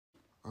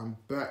I'm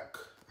back.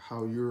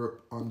 How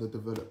Europe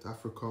underdeveloped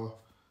Africa.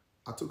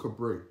 I took a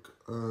break.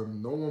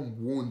 No one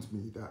warned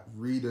me that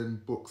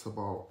reading books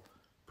about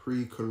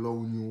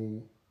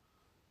pre-colonial,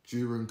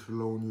 during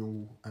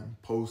colonial,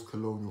 and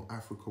post-colonial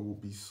Africa will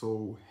be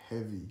so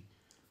heavy.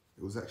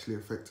 It was actually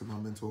affecting my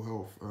mental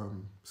health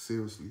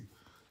seriously.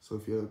 So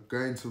if you're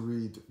going to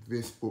read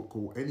this book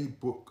or any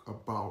book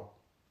about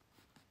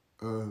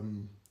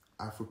um,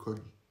 Africa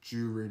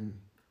during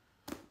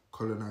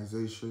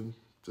colonization,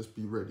 just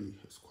be ready.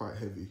 It's quite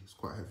heavy. It's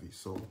quite heavy.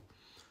 So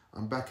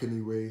I'm back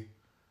anyway,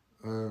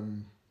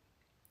 um,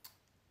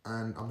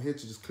 and I'm here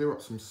to just clear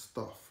up some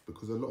stuff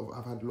because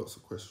I've had lots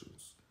of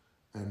questions,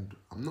 and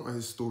I'm not a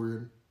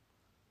historian.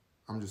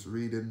 I'm just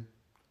reading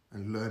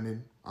and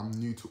learning. I'm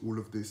new to all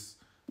of this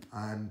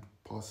and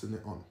passing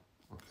it on.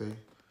 Okay.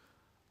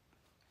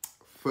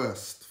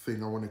 First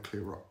thing I want to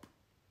clear up: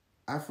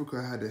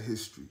 Africa had a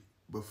history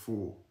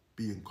before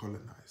being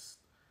colonized.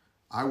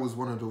 I was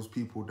one of those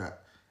people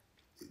that,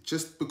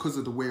 just because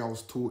of the way I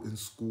was taught in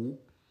school,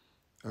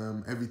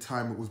 every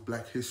time it was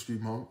Black History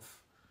Month,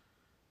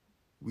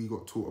 we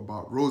got taught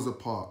about Rosa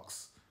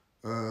Parks,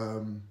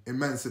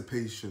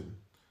 emancipation.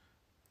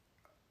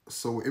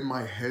 So in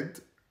my head,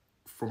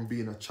 from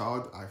being a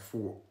child, I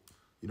thought,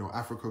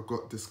 Africa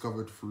got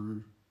discovered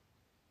through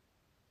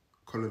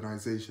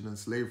colonization and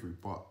slavery,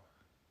 but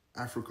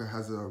Africa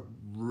has a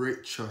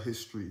richer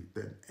history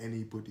than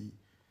anybody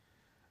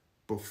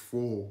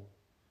before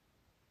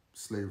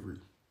slavery.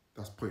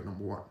 That's point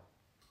number one.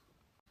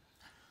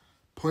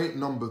 Point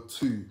number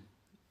two,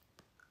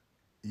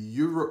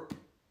 Europe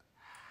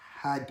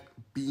had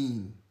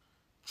been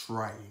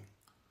trying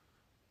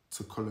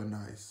to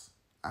colonize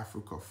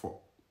Africa for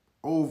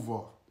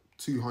over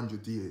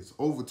 200 years.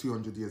 Over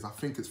 200 years. I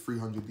think it's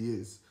 300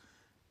 years.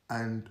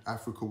 And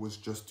Africa was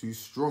just too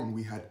strong.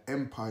 We had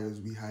empires.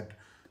 We had,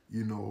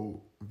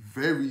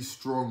 very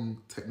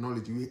strong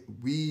technology.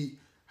 We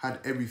had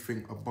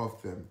everything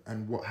above them.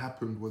 And what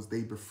happened was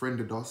they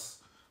befriended us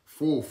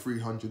for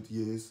 300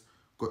 years,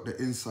 got the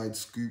inside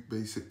scoop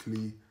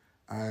basically,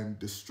 and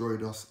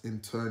destroyed us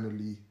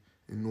internally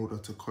in order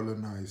to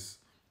colonize.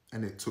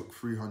 And it took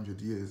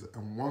 300 years.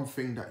 And one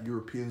thing that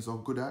Europeans are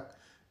good at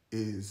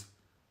is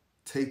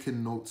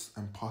taking notes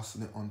and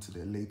passing it on to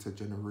their later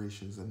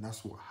generations. And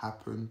that's what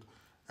happened.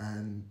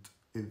 And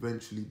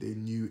eventually they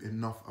knew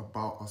enough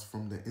about us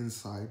from the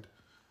inside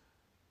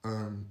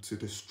to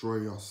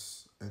destroy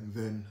us and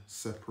then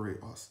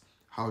separate us.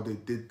 How they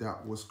did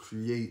that was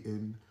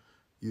creating,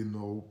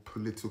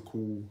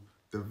 political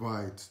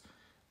divides.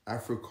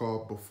 Africa,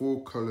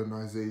 before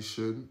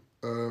colonization,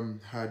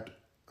 had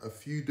a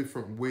few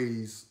different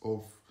ways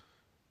of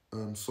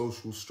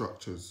social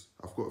structures.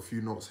 I've got a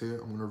few notes here.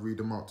 I'm going to read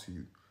them out to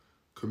you.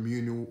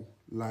 Communal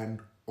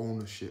land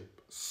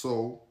ownership.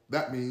 So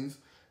that means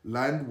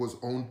land was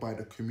owned by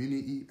the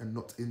community and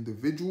not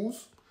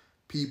individuals.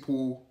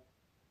 People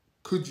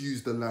could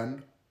use the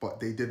land, but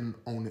they didn't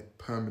own it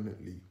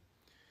permanently.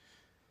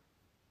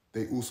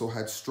 They also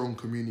had strong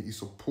community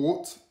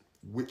support,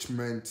 which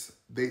meant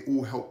they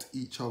all helped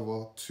each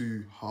other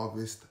to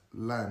harvest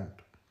land.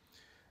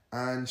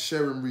 And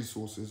sharing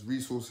resources.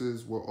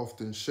 Resources were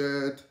often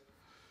shared,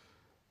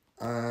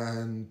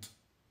 and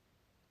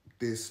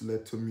this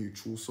led to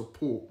mutual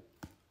support.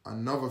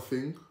 Another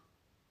thing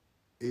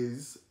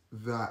is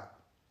that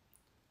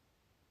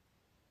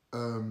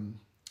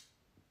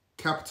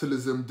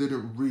capitalism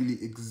didn't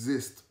really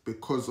exist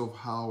because of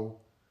how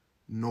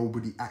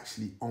nobody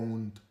actually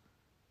owned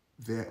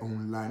their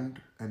own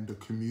land and the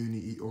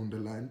community owned the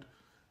land.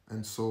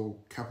 And so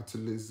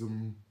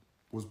capitalism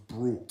was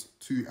brought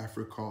to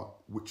Africa,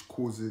 which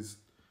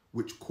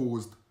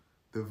caused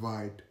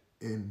divide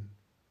in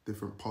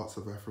different parts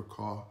of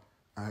Africa,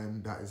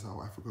 and that is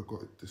how Africa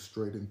got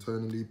destroyed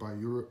internally by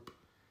Europe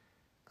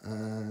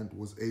and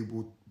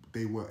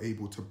they were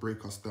able to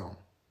break us down.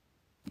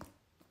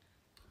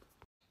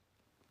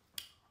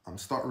 I'm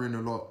stuttering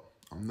a lot.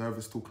 I'm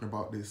nervous talking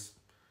about this.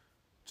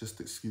 Just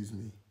excuse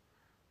me.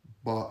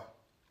 But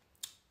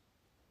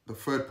the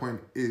third point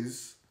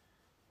is,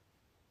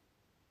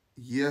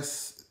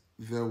 yes,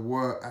 there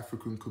were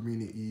African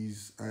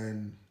communities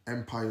and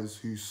empires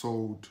who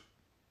sold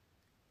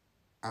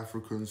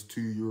Africans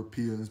to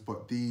Europeans,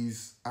 but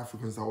these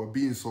Africans that were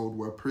being sold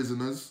were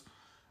prisoners,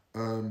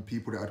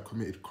 people that had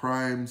committed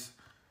crimes,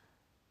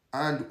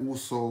 and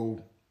also,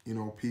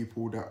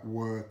 people that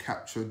were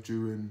captured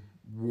during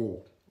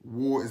war.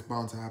 War is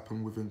bound to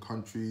happen within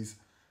countries.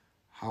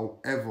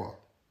 However,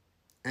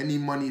 any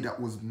money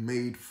that was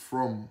made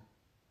from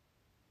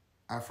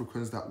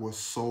Africans that were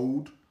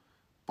sold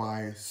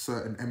by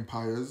certain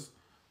empires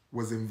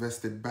was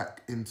invested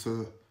back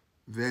into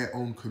their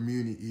own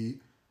community.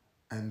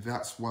 And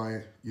that's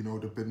why,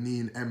 the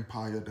Benin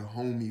Empire, the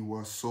Homie,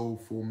 were so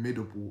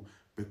formidable,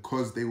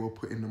 because they were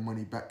putting the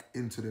money back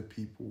into the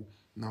people.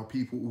 Now,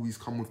 people always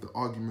come with the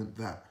argument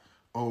that,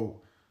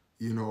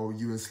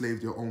 you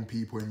enslaved your own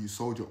people and you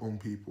sold your own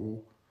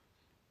people.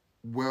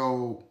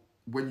 Well,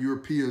 when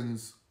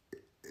Europeans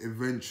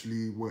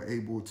eventually were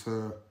able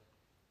to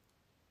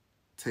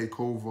take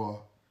over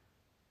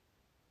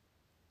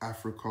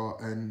Africa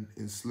and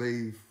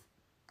enslave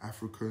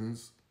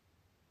Africans,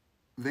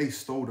 they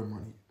stole the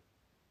money.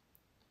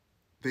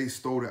 They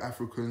stole the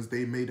Africans.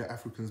 They made the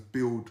Africans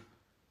build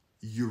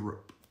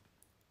Europe.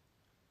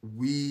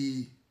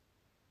 We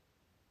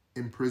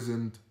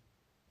imprisoned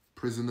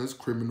prisoners,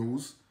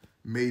 criminals,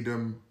 made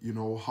them,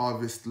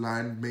 harvest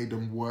land, made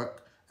them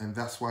work. And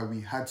that's why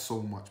we had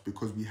so much,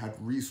 because we had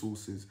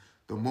resources.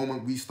 The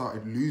moment we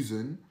started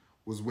losing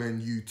was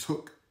when you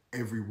took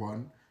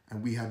everyone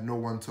and we had no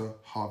one to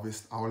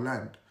harvest our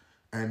land.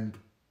 And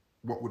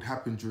what would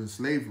happen during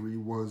slavery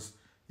was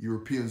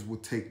Europeans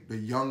would take the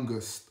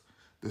youngest,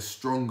 the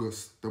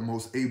strongest, the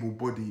most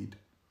able-bodied.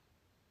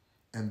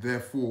 And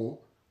therefore,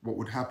 what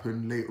would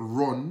happen later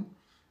on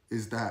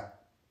is that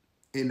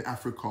in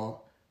Africa,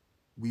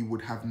 we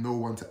would have no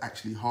one to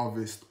actually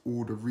harvest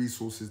all the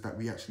resources that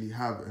we actually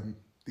have. And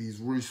these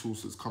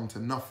resources come to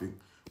nothing,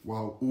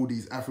 while all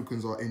these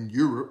Africans are in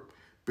Europe,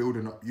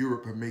 building up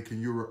Europe and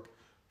making Europe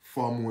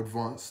far more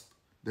advanced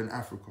than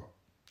Africa.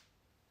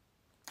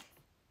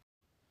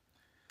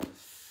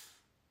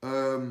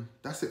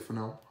 That's it for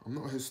now. I'm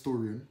not a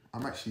historian.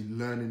 I'm actually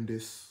learning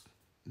this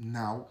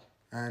now.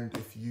 And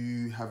if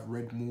you have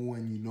read more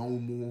and you know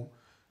more,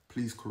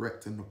 please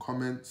correct in the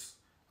comments.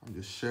 I'm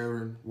just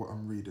sharing what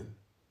I'm reading.